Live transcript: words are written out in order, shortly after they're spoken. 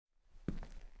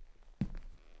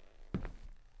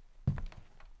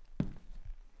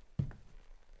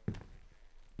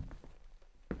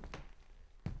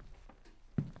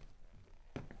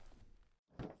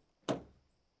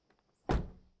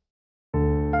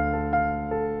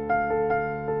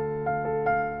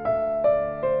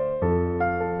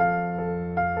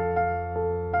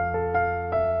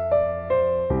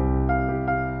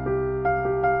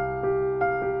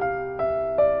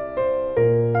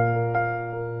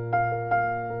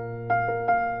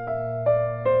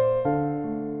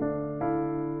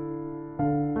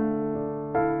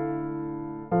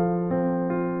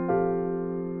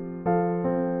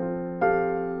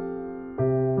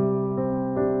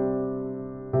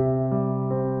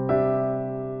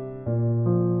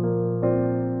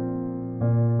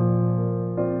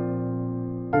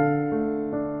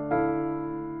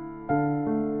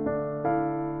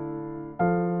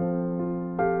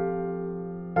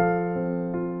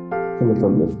Hello,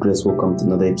 family of grace. Welcome to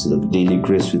another episode of Daily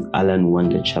Grace with Alan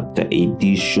Wonder Chapter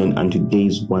Edition. And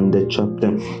today's Wonder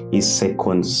Chapter is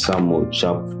 2 Samuel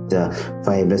chapter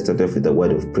 5. Let's start off with the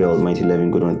word of prayer. Almighty loving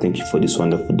God, I want to thank you for this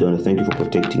wonderful day. I want to thank you for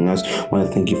protecting us. I want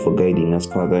to thank you for guiding us,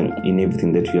 Father, in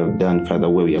everything that we have done, Father,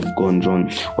 where we have gone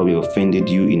wrong, where we have offended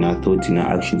you in our thoughts, in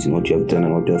our actions, in what you have done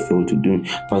and what you have failed to do.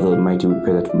 Father Almighty, we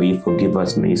pray that may you forgive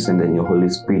us, may you send in your Holy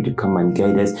Spirit to come and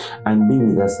guide us and be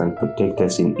with us and protect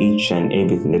us in each and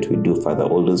everything that we do, Father.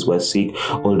 All those who are sick,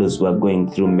 all those who are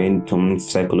going through mental,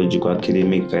 psychological,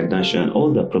 academic, financial, and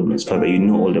all the problems, Father, you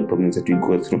know all the problems that we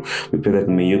go through. We pray that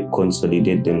may you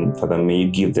consolidate them, Father, may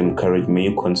you give them courage, may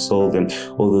you console them.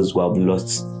 All those who have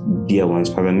lost dear ones,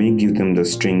 Father, may you give them the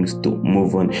strength to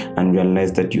move on and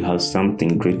realize that you have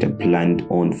something greater planned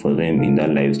on for them in their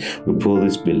lives. We pray all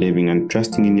this believing and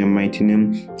trusting in your mighty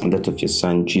name and that of your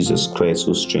Son, Jesus Christ,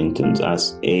 who strengthens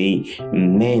us.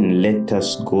 Amen. Let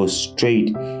us go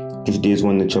straight to today's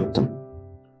Wonder Chapter.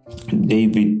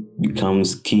 David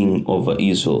becomes king over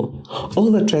Israel.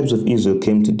 All the tribes of Israel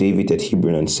came to David at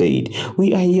Hebron and said,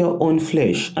 "We are your own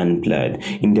flesh and blood.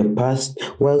 In the past,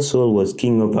 while Saul was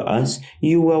king over us,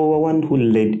 you were the one who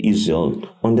led Israel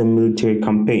on the military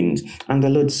campaigns. And the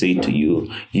Lord said to you,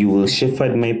 you will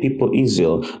shepherd my people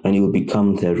Israel, and you will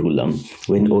become their ruler."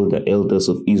 When all the elders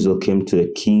of Israel came to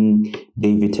the king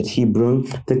David at Hebron,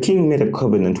 the king made a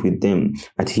covenant with them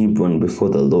at Hebron before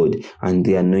the Lord, and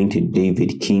they anointed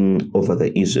David king over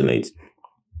the Israelites.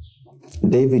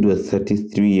 David was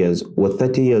 30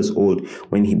 years old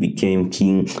when he became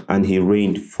king, and he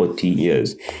reigned 40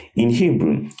 years. In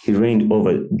Hebron, he reigned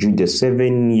over Judah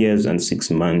 7 years and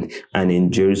 6 months, and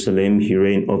in Jerusalem, he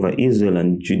reigned over Israel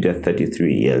and Judah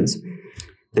 33 years.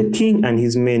 The king and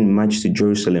his men marched to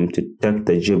Jerusalem to attack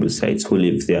the Jebusites who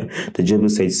lived there. The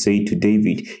Jebusites said to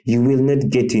David, "You will not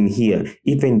get in here.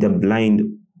 Even the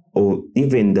blind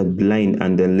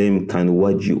and the lame can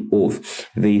ward you off."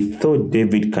 They thought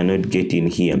David cannot get in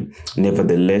here.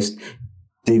 Nevertheless,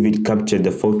 David captured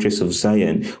the fortress of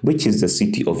Zion, which is the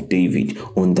city of David.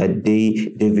 On that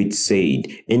day, David said,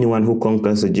 "Anyone who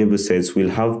conquers the Jebusites will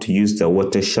have to use the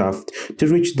water shaft to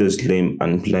reach those lame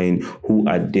and blind who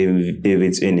are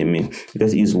David's enemy."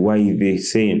 That is why they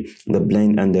say the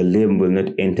blind and the lame will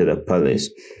not enter the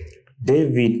palace.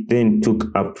 David then took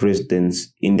up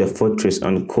residence in the fortress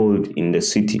and called in the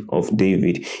city of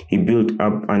David. He built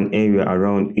up an area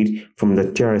around it from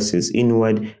the terraces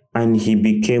inward, and he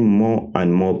became more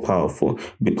and more powerful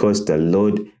because the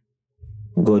Lord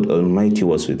God Almighty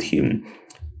was with him.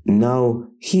 Now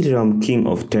Hiram, king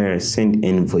of Tyre, sent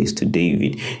envoys to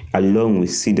David, along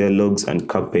with cedar logs and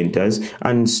carpenters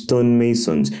and stone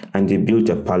masons, and they built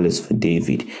a palace for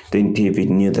David. Then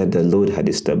David knew that the Lord had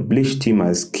established him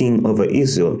as king over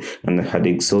Israel and had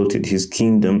exalted his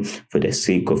kingdom for the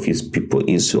sake of his people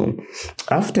Israel.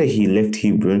 After he left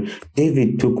Hebron,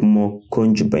 David took more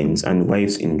concubines and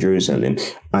wives in Jerusalem,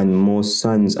 and more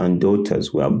sons and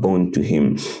daughters were born to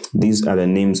him. These are the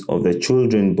names of the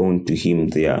children born to him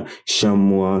there: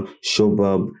 Shammua,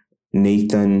 Shobab,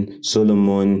 Nathan,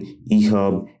 Solomon,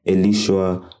 Ehab,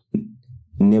 Elishua,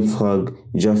 Nephag,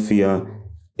 Japhia,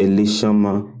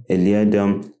 Elishama,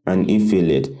 Eliadam, and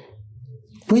Ephilet.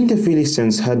 When the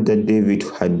Philistines heard that David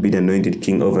had been anointed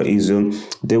king over Israel,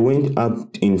 they went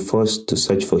up in force to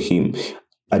search for him.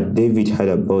 And David heard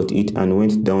about it and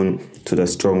went down to the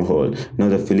stronghold. Now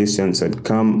the Philistines had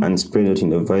come and spread out in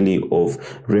the valley of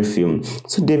Rephaim.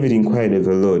 So David inquired of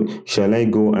the Lord, "Shall I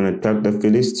go and attack the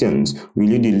Philistines?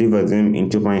 Will you deliver them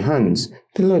into my hands?"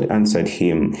 The Lord answered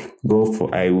him, "Go,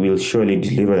 for I will surely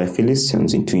deliver the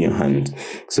Philistines into your hands."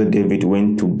 So David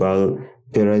went to Baal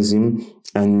Perazim,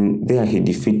 and there he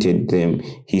defeated them.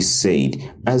 He said,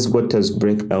 "As waters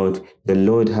break out, the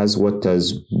Lord has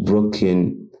waters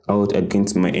broken out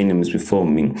against my enemies before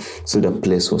me." So the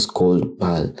place was called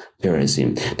Baal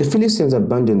Perazim. The Philistines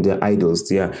abandoned their idols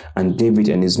there, and David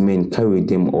and his men carried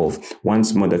them off.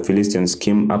 Once more the Philistines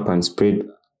came up and spread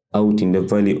out in the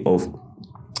valley of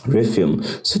Rephaim.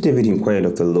 So David inquired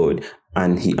of the Lord,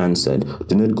 and he answered,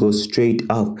 "Do not go straight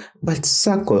up, but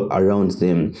circle around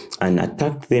them and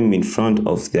attack them in front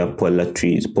of their poplar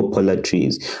trees.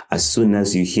 As soon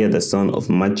as you hear the sound of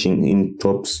marching in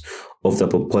tops of the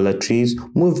poplar trees,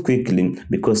 move quickly,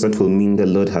 because that will mean the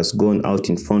Lord has gone out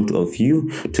in front of you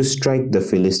to strike the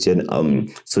Philistine army."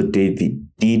 So David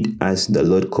did as the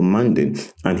Lord commanded,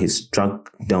 and he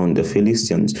struck down the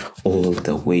Philistines all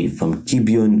the way from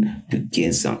Gibeon to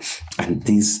Gaza. And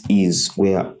this is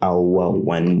where our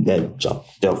wonder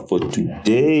chapter for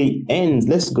today ends.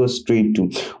 Let's go straight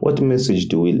to what message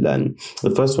do we learn.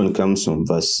 The first one comes from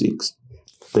verse 6.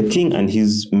 The king and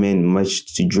his men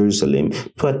marched to Jerusalem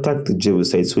to attack the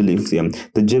Jebusites who lived there.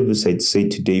 The Jebusites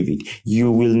said to David,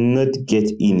 "You will not get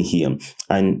in here,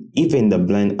 and even the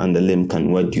blind and the lame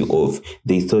can ward you off."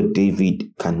 They thought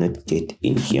David cannot get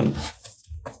in here.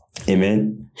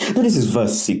 Amen. Now this is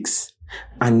verse 6.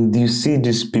 And you see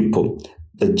these people,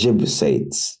 the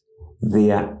Jebusites,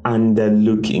 they are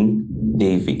underlooking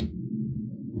David.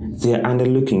 They are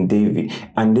underlooking David,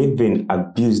 and they've been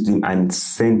abused him and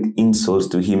sent insults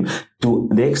to him to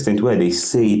the extent where they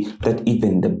say that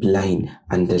even the blind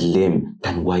and the lame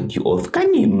can ward you off.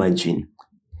 Can you imagine?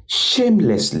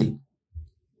 Shamelessly.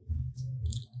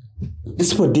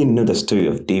 These people didn't know the story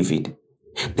of David.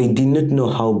 They did not know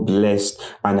how blessed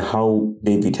and how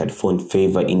David had found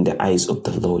favor in the eyes of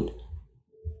the Lord.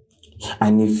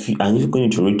 And if you're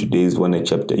going to read today's one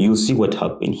chapter, you'll see what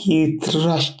happened. He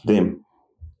thrashed them.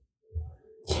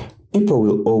 People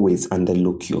will always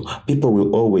underlook you. People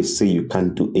will always say you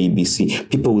can't do ABC.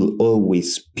 People will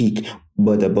always speak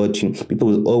bad about you. People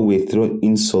will always throw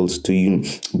insults to you.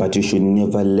 But you should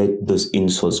never let those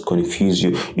insults confuse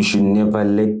you. You should never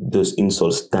let those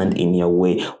insults stand in your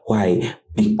way. Why?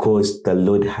 Because the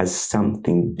Lord has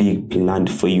something big planned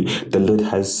for you. The Lord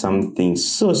has something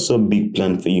so big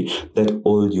planned for you that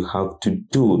all you have to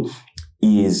do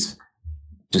is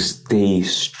to stay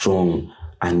strong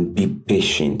and be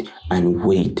patient and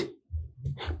wait.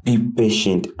 Be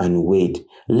patient and wait.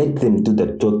 Let them do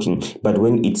the talking. But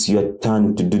when it's your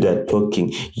turn to do the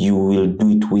talking, you will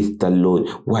do it with the Lord.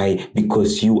 Why?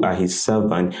 Because you are his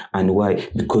servant. And why?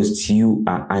 Because you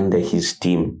are under his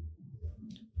team.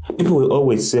 People will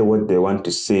always say what they want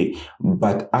to say,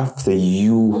 but after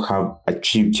you have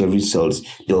achieved your results,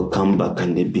 they'll come back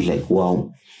and they'll be like,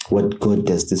 wow, what God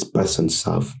does this person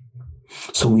serve?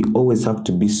 So we always have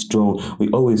to be strong. We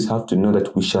always have to know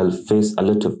that we shall face a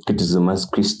lot of criticism as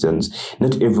Christians.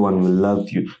 Not everyone will love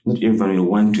you. Not everyone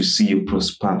will want to see you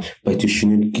prosper, but you should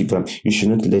not give up. You should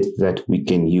not let that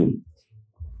weaken you.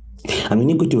 And when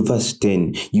you go to verse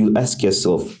 10, you ask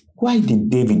yourself, why did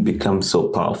David become so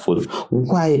powerful?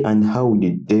 Why and how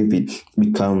did David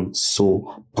become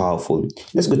so powerful?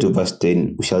 Let's go to verse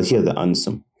 10. We shall hear the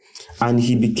answer. And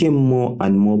he became more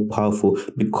and more powerful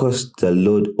because the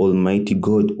Lord Almighty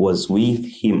God was with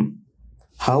him.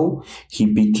 How? He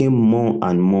became more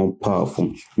and more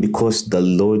powerful because the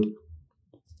Lord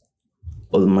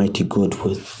Almighty God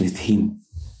was with him.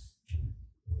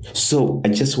 So I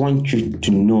just want you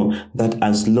to know that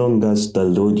as long as the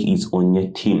Lord is on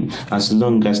your team, as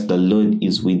long as the Lord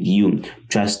is with you,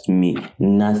 trust me,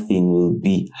 nothing will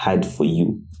be hard for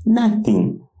you.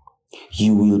 Nothing.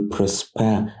 You will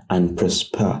prosper and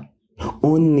prosper.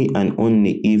 Only and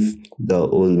only if the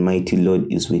Almighty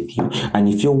Lord is with you. And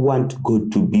if you want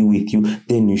God to be with you,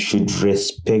 then you should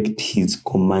respect his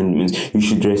commandments. You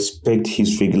should respect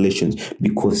his regulations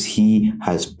because he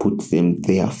has put them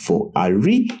there for a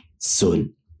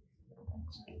reason.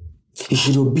 You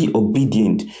should be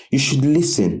obedient. You should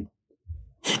listen.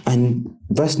 And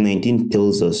verse 19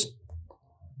 tells us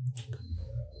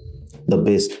the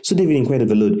best. So David inquired of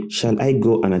the Lord, shall I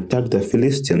go and attack the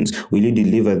Philistines? Will you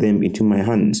deliver them into my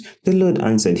hands? The Lord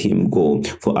answered him, go,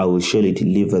 for I will surely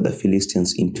deliver the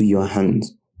Philistines into your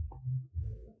hands.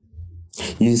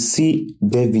 You see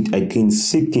David again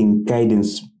seeking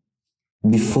guidance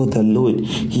before the Lord.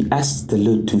 He asked the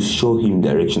Lord to show him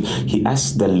direction. He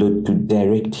asked the Lord to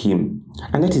direct him.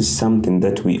 And that is something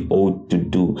that we ought to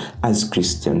do as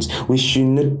Christians. We should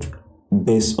not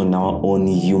based on our own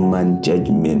human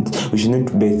judgment. We should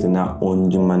not base on our own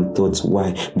human thoughts.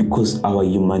 Why? Because our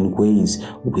human ways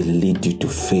will lead you to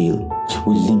fail,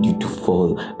 will lead you to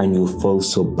fall, and you'll fall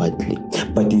so badly.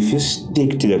 But if you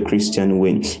stick to the Christian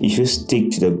way, if you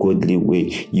stick to the godly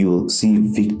way, you will see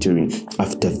victory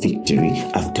after victory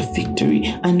after victory.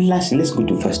 And lastly, let's go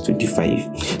to verse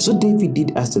 25. So David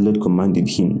did as the Lord commanded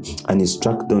him, and he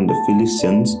struck down the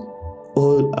Philistines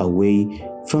all away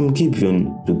from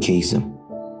Gibeon to Gaza.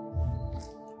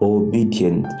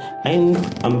 Obedient. And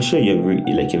I'm sure you're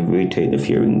very tired of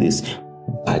hearing this,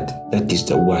 but that is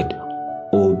the word,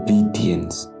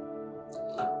 obedience.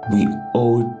 We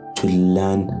ought to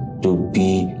learn to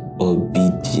be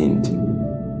obedient.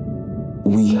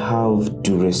 We have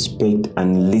to respect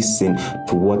and listen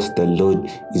to what the Lord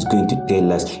is going to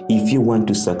tell us. If you want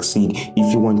to succeed,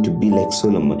 if you want to be like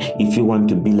Solomon, if you want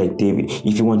to be like David,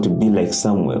 if you want to be like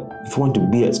Samuel, if you want to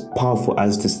be as powerful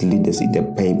as these leaders in the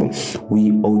Bible,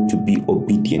 we ought to be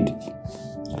obedient.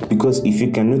 Because if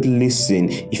you cannot listen,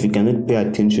 if you cannot pay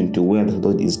attention to where the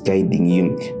Lord is guiding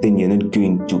you, then you're not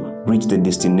going to reach the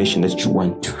destination that you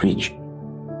want to reach.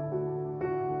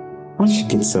 Once you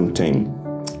get some time,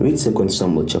 read 2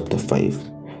 Samuel chapter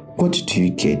 5. What do you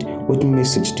get? What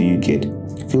message do you get?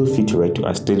 Feel free to write to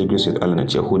us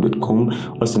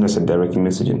dailygracewithalan@yahoo.com or send us a direct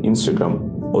message on Instagram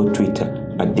or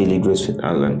Twitter at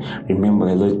dailygracewithalan. Remember,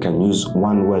 the Lord can use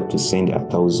one word to send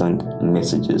 1,000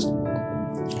 messages.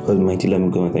 Almighty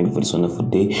Lord, God, I thank you for this wonderful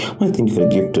day. I want to thank you for the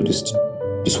gift of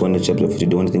this wonderful chapter for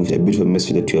today. I want to thank you for the beautiful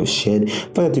message that you have shared.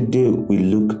 Father, today we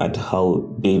look at how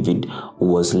David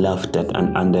was laughed at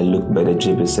and underlooked by the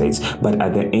Jebusites. But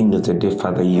at the end of the day,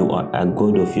 Father, you are a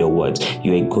God of your words.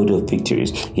 You are a God of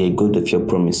victories. You are a God of your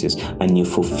promises. And you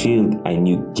fulfilled and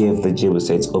you gave the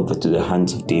Jebusites over to the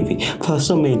hands of David. Father,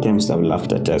 so many times they have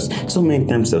laughed at us. So many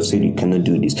times they have said you cannot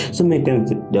do this. So many times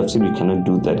they have said you cannot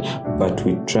do that. But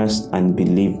we trust and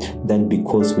believe that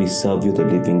because we serve you, the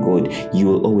living God, you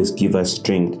will always give us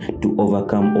strength to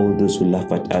overcome all those who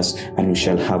laugh at us, and we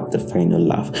shall have the final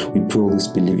laugh. We pray all this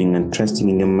believing and trusting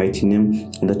in your mighty name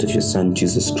and that of your Son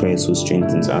Jesus Christ, who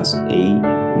strengthens us.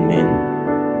 Amen.